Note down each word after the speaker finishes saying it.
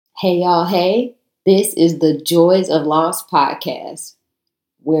Hey, y'all. Hey, this is the Joys of Loss podcast,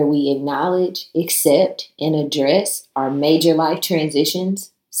 where we acknowledge, accept, and address our major life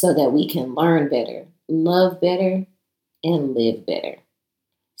transitions so that we can learn better, love better, and live better.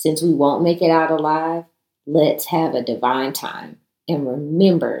 Since we won't make it out alive, let's have a divine time and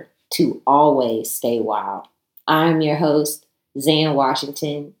remember to always stay wild. I'm your host, Zan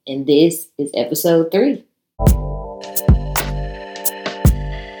Washington, and this is episode 3.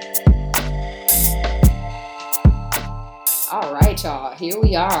 All right, y'all. Here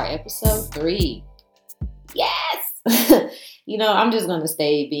we are, episode 3. Yes! I'm just going to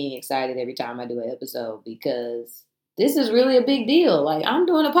stay being excited every time I do an episode because this is really a big deal. Like, I'm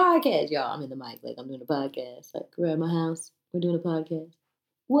doing a podcast, y'all. I'm in the mic. Like, I'm doing a podcast. Like, we're at my house. We're doing a podcast.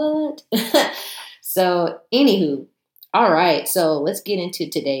 What? So, anywho, all right. So, let's get into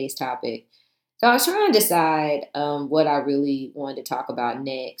today's topic. So, I was trying to decide what I really wanted to talk about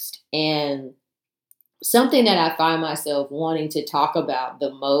next. And something that I find myself wanting to talk about the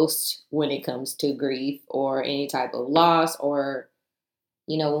most when it comes to grief or any type of loss or,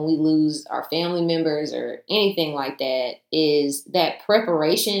 when we lose our family members or anything like that is that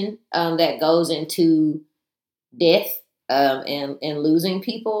preparation that goes into death and losing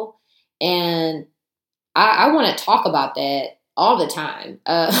people. And I want to talk about that all the time.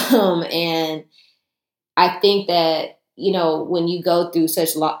 And I think that, when you go through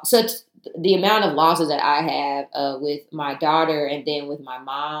such the amount of losses that I have with my daughter and then with my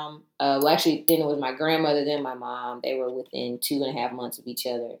mom, then it was my grandmother, then my mom, they were within 2.5 months of each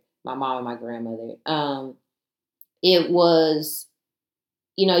other, my mom and my grandmother. It was,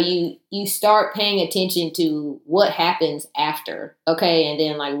 you start paying attention to what happens after, okay? And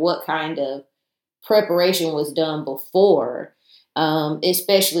then like what kind of preparation was done before,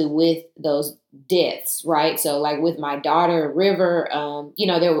 especially with those deaths, right? So like with my daughter River,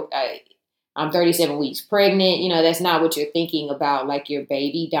 I'm 37 weeks pregnant. That's not what you're thinking about, like your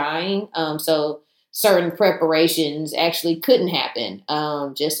baby dying. So certain preparations actually couldn't happen.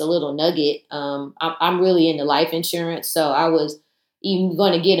 Just a little nugget. I'm really into life insurance, so I was even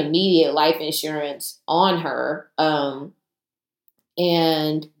going to get immediate life insurance on her. But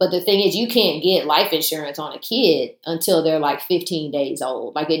the thing is, you can't get life insurance on a kid until they're like 15 days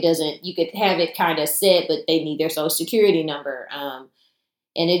old. Like it doesn't, you could have it kind of set, but they need their social security number.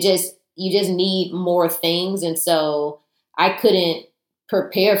 And you just need more things. And so I couldn't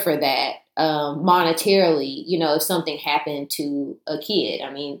prepare for that monetarily, if something happened to a kid.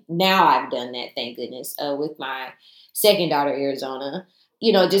 I mean, now I've done that, thank goodness, with my second daughter, Arizona.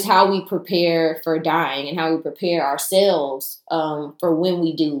 Just how we prepare for dying and how we prepare ourselves for when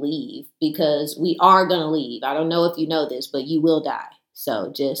we do leave, because we are going to leave. I don't know if you know this, but you will die.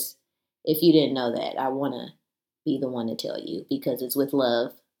 So just if you didn't know that, I want to be the one to tell you, because it's with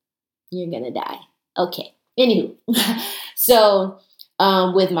love. You're going to die. Okay. Anywho, so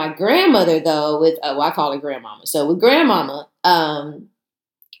with my grandmother, though, I call her grandmama. So with grandmama,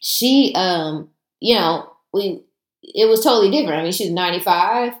 she, it was totally different. I mean, she's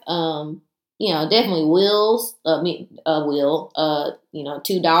 95. Definitely wills.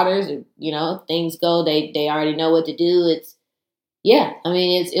 Two daughters. Things go. They already know what to do.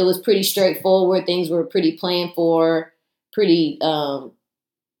 It was pretty straightforward. Things were pretty planned for. Pretty.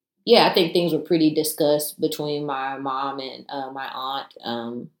 I think things were pretty discussed between my mom and my aunt.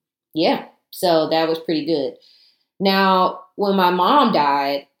 So that was pretty good. Now, when my mom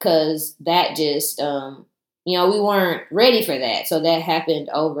died, because that just, we weren't ready for that. So that happened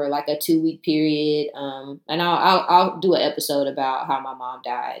over like a 2-week period. And I'll do an episode about how my mom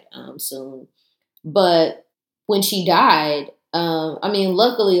died soon. But when she died,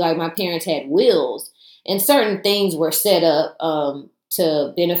 luckily, like my parents had wills and certain things were set up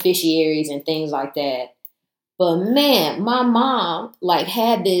to beneficiaries and things like that. But man, my mom like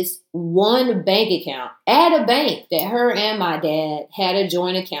had this one bank account at a bank that her and my dad had a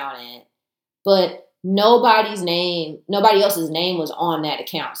joint account at, but nobody else's name was on that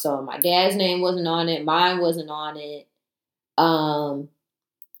account. So my dad's name wasn't on it, mine wasn't on it.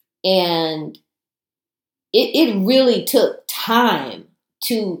 And it really took time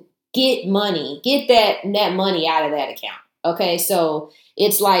to get that money out of that account. Okay, so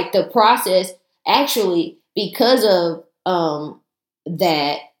it's like the process actually, because of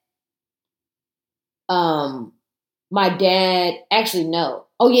that, my dad actually no.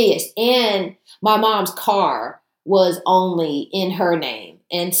 Oh yeah, yes. And my mom's car was only in her name.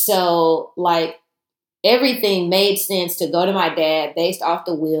 And so like everything made sense to go to my dad based off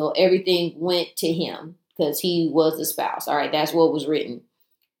the will. Everything went to him because he was the spouse. All right, that's what was written.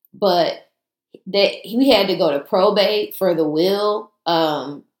 But that we had to go to probate for the will.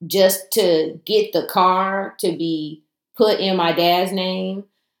 just to get the car to be put in my dad's name.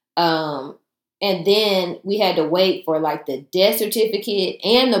 And then we had to wait for like the death certificate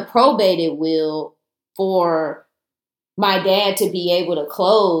and the probated will for my dad to be able to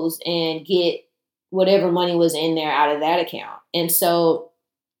close and get whatever money was in there out of that account. And so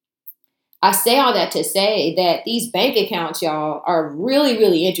I say all that to say that these bank accounts, y'all, are really,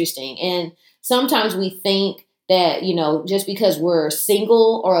 really interesting. And sometimes we think that, just because we're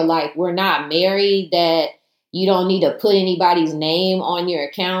single or like we're not married, that you don't need to put anybody's name on your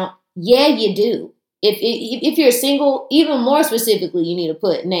account. Yeah, you do. If you're single, even more specifically, you need to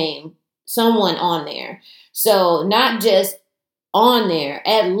put someone on there. So not just on there,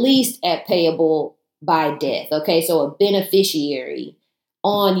 at least at payable by death. Okay, so a beneficiary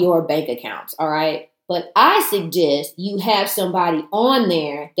on your bank accounts. All right, but I suggest you have somebody on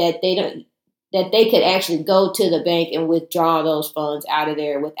there that they could actually go to the bank and withdraw those funds out of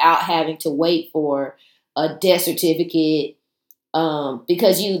there without having to wait for a death certificate,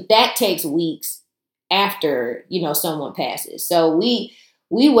 because that takes weeks after someone passes. So we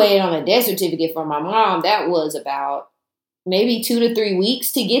waited on a death certificate for my mom. That was about maybe 2 to 3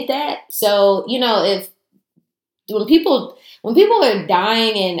 weeks to get that. So if when people are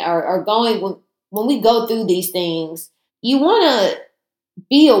dying and are going, when we go through these things, you want to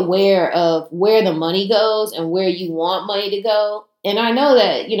be aware of where the money goes and where you want money to go. And I know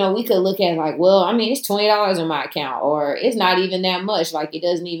that, we could look at like, well, I mean, it's $20 in my account, or it's not even that much, like it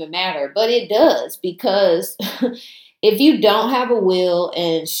doesn't even matter. But it does, because if you don't have a will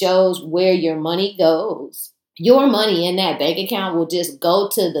and shows where your money goes, your money in that bank account will just go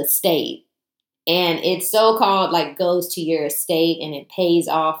to the state. And it's so-called like goes to your estate and it pays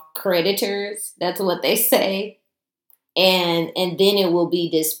off creditors. That's what they say. And then it will be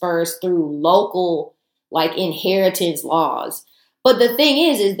dispersed through local like inheritance laws. But the thing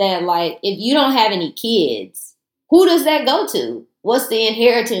is that like if you don't have any kids, who does that go to? What's the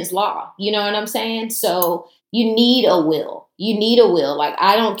inheritance law? You know what I'm saying? So you need a will. You need a will. Like,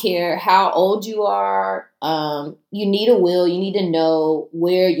 I don't care how old you are. You need a will. You need to know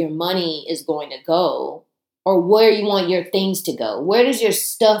where your money is going to go, or where you want your things to go. Where does your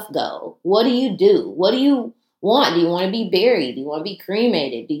stuff go? What do you do? What do you want? Do you want to be buried? Do you want to be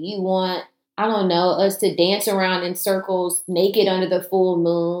cremated? Do you want, I don't know, us to dance around in circles naked under the full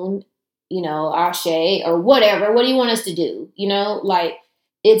moon, ashe, or whatever? What do you want us to do? Like,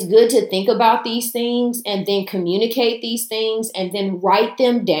 it's good to think about these things and then communicate these things and then write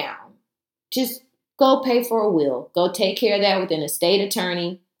them down. Just go pay for a will. Go take care of that with an estate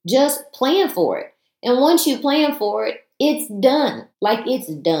attorney. Just plan for it. And once you plan for it, it's done. Like, it's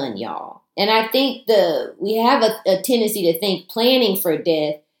done, y'all. And I think we have a tendency to think planning for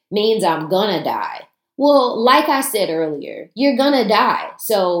death means I'm gonna die. Well, like I said earlier, you're gonna die.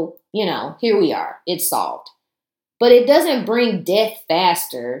 So, here we are. It's solved. But it doesn't bring death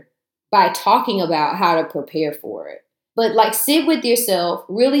faster by talking about how to prepare for it. But like, sit with yourself,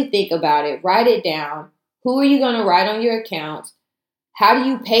 really think about it, write it down. Who are you going to write on your accounts? How do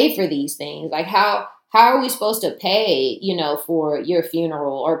you pay for these things? Like, how are we supposed to pay, for your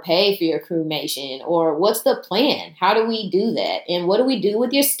funeral, or pay for your cremation, or what's the plan? How do we do that? And what do we do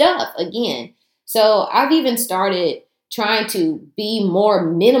with your stuff again? So I've even started trying to be more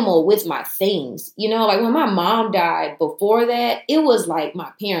minimal with my things. Like when my mom died, before that, it was like my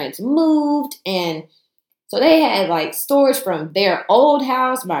parents moved, and so they had like storage from their old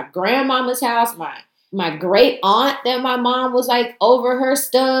house, my grandmama's house, my great aunt that my mom was like over her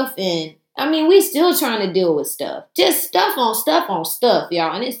stuff. And I mean, we still trying to deal with stuff. Just stuff on stuff on stuff,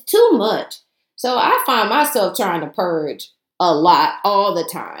 y'all. And it's too much. So I find myself trying to purge a lot all the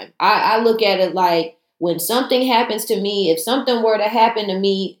time. I look at it like, when something happens to me, if something were to happen to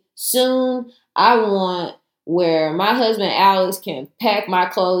me soon, I want where my husband Alex can pack my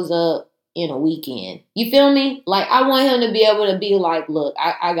clothes up in a weekend. You feel me? Like, I want him to be able to be like, look,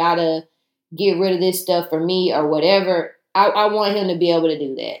 I gotta get rid of this stuff for me or whatever. I want him to be able to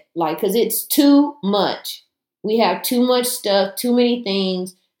do that. Like, because it's too much. We have too much stuff, too many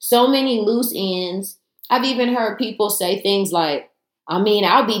things, so many loose ends. I've even heard people say things like, I mean,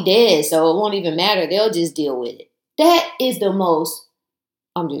 I'll be dead, so it won't even matter. They'll just deal with it. That is the most,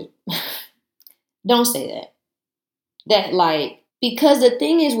 don't say that. That, like, because the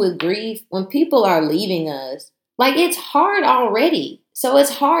thing is with grief, when people are leaving us, like, it's hard already. So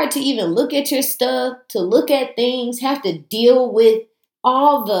it's hard to even look at your stuff, to look at things, have to deal with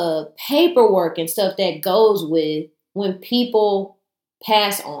all the paperwork and stuff that goes with when people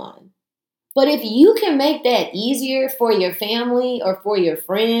pass on. But if you can make that easier for your family or for your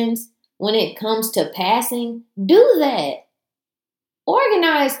friends when it comes to passing, do that.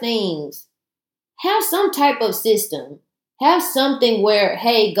 Organize things. Have some type of system. Have something where,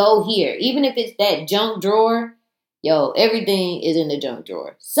 hey, go here. Even if it's that junk drawer, yo, everything is in the junk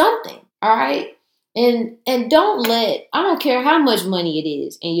drawer. Something, all right? And don't let, I don't care how much money it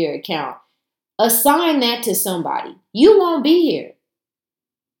is in your account, assign that to somebody. You won't be here.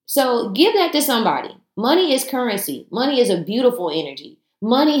 So give that to somebody. Money is currency. Money is a beautiful energy.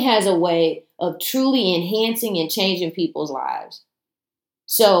 Money has a way of truly enhancing and changing people's lives.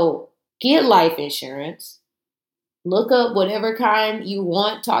 So get life insurance. Look up whatever kind you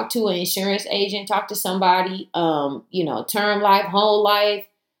want. Talk to an insurance agent. Talk to somebody. Term life, whole life,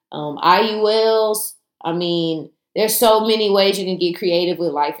 IULs. I mean, there's so many ways you can get creative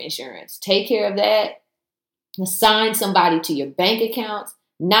with life insurance. Take care of that. Assign somebody to your bank accounts.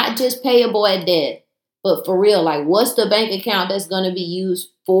 Not just payable at death, but for real, like what's the bank account that's going to be used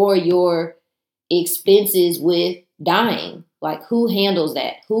for your expenses with dying? Like who handles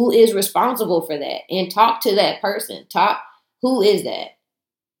that? Who is responsible for that? And talk to that person. Who is that?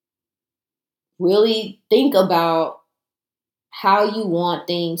 Really think about how you want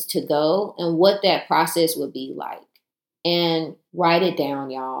things to go and what that process would be like. And write it down,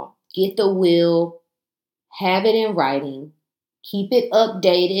 y'all. Get the will, have it in writing. Keep it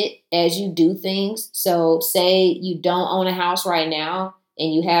updated as you do things. So, say you don't own a house right now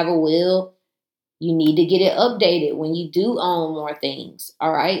and you have a will, you need to get it updated when you do own more things.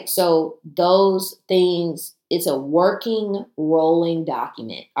 All right. So, those things, it's a working, rolling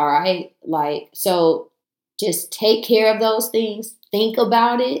document. All right. So just take care of those things. Think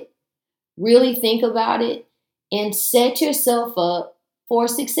about it. Really think about it and set yourself up for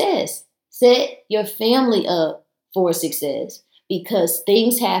success. Set your family up for success. Because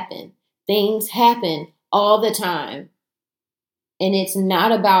things happen. Things happen all the time. And it's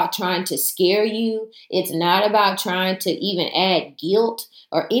not about trying to scare you. It's not about trying to even add guilt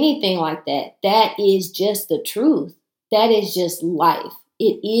or anything like that. That is just the truth. That is just life.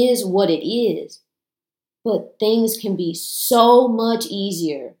 It is what it is. But things can be so much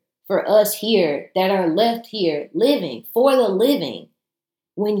easier for us here that are left here living for the living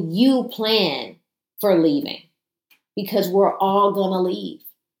when you plan for leaving. Because we're all going to leave.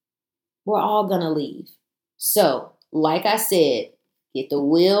 We're all going to leave. So, like I said, get the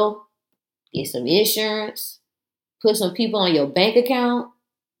will, get some insurance, put some people on your bank account,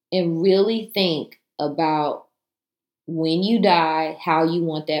 and really think about when you die, how you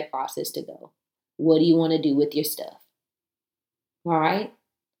want that process to go. What do you want to do with your stuff? All right?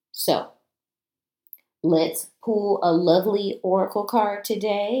 So, let's pull a lovely oracle card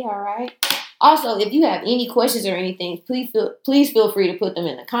today. All right? Also, if you have any questions or anything, please feel free to put them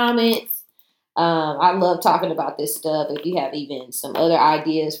in the comments. I love talking about this stuff. If you have even some other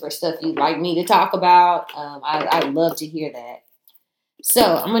ideas for stuff you'd like me to talk about, I'd love to hear that.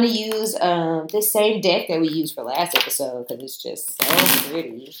 So I'm going to use this same deck that we used for last episode because it's just so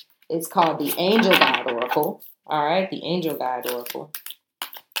pretty. It's called the Angel Guide Oracle. All right, the Angel Guide Oracle.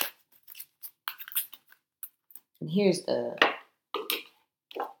 And here's the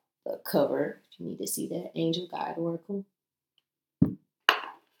cover. If you need to see that Angel Guide Oracle. All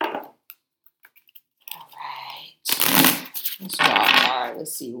right. Let's draw a card.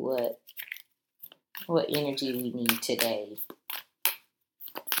 Let's see what energy we need today.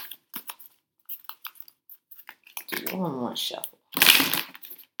 Do one more shuffle.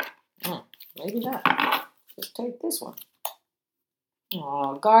 Maybe not. Let's take this one.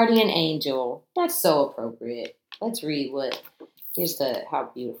 Oh, Guardian Angel. That's so appropriate. Let's read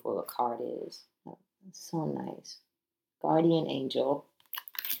how beautiful the card is. Oh, it's so nice. Guardian Angel.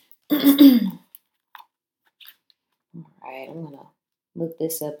 All right, I'm going to look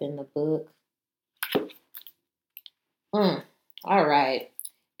this up in the book. All right.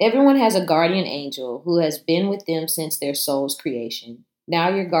 Everyone has a guardian angel who has been with them since their soul's creation. Now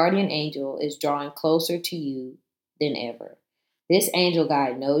your guardian angel is drawing closer to you than ever. This angel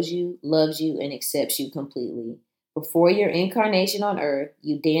guide knows you, loves you, and accepts you completely. Before your incarnation on earth,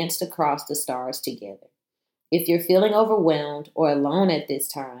 you danced across the stars together. If you're feeling overwhelmed or alone at this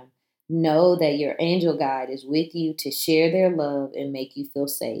time, know that your angel guide is with you to share their love and make you feel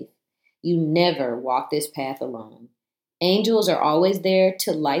safe. You never walk this path alone. Angels are always there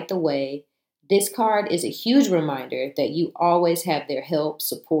to light the way. This card is a huge reminder that you always have their help,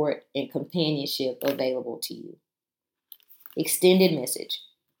 support, and companionship available to you. Extended message.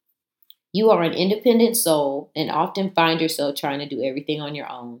 You are an independent soul and often find yourself trying to do everything on your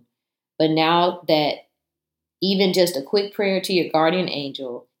own. But now that even just a quick prayer to your guardian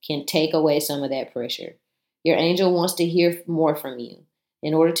angel can take away some of that pressure. Your angel wants to hear more from you.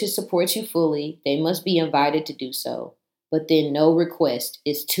 In order to support you fully, they must be invited to do so. but then no request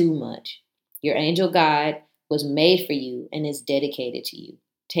is too much. Your angel guide was made for you and is dedicated to you.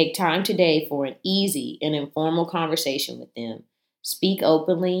 Take time today for an easy and informal conversation with them. Speak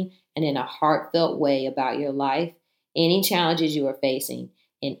openly and in a heartfelt way about your life, any challenges you are facing,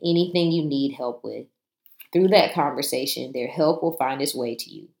 and anything you need help with. Through that conversation, their help will find its way to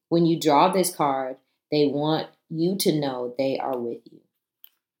you. When you draw this card, they want you to know they are with you.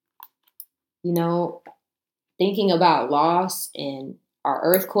 You know, thinking about loss and our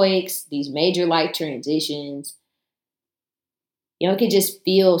earthquakes, these major life transitions, it can just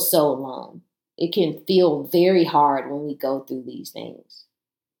feel so alone. It can feel very hard when we go through these things.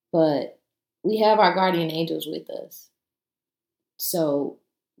 But we have our guardian angels with us. So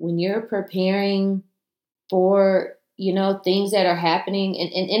when you're preparing for, things that are happening,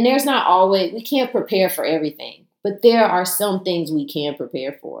 and there's not always, we can't prepare for everything, but there are some things we can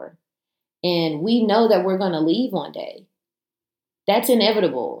prepare for. And we know that we're going to leave one day. That's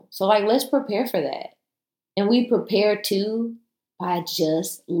inevitable. So, let's prepare for that. And we prepare too by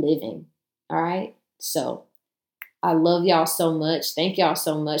just living. All right. So, I love y'all so much. Thank y'all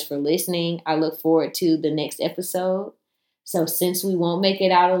so much for listening. I look forward to the next episode. So, since we won't make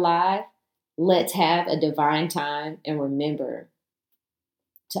it out alive, let's have a divine time and remember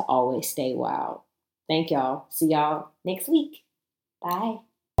to always stay wild. Thank y'all. See y'all next week. Bye.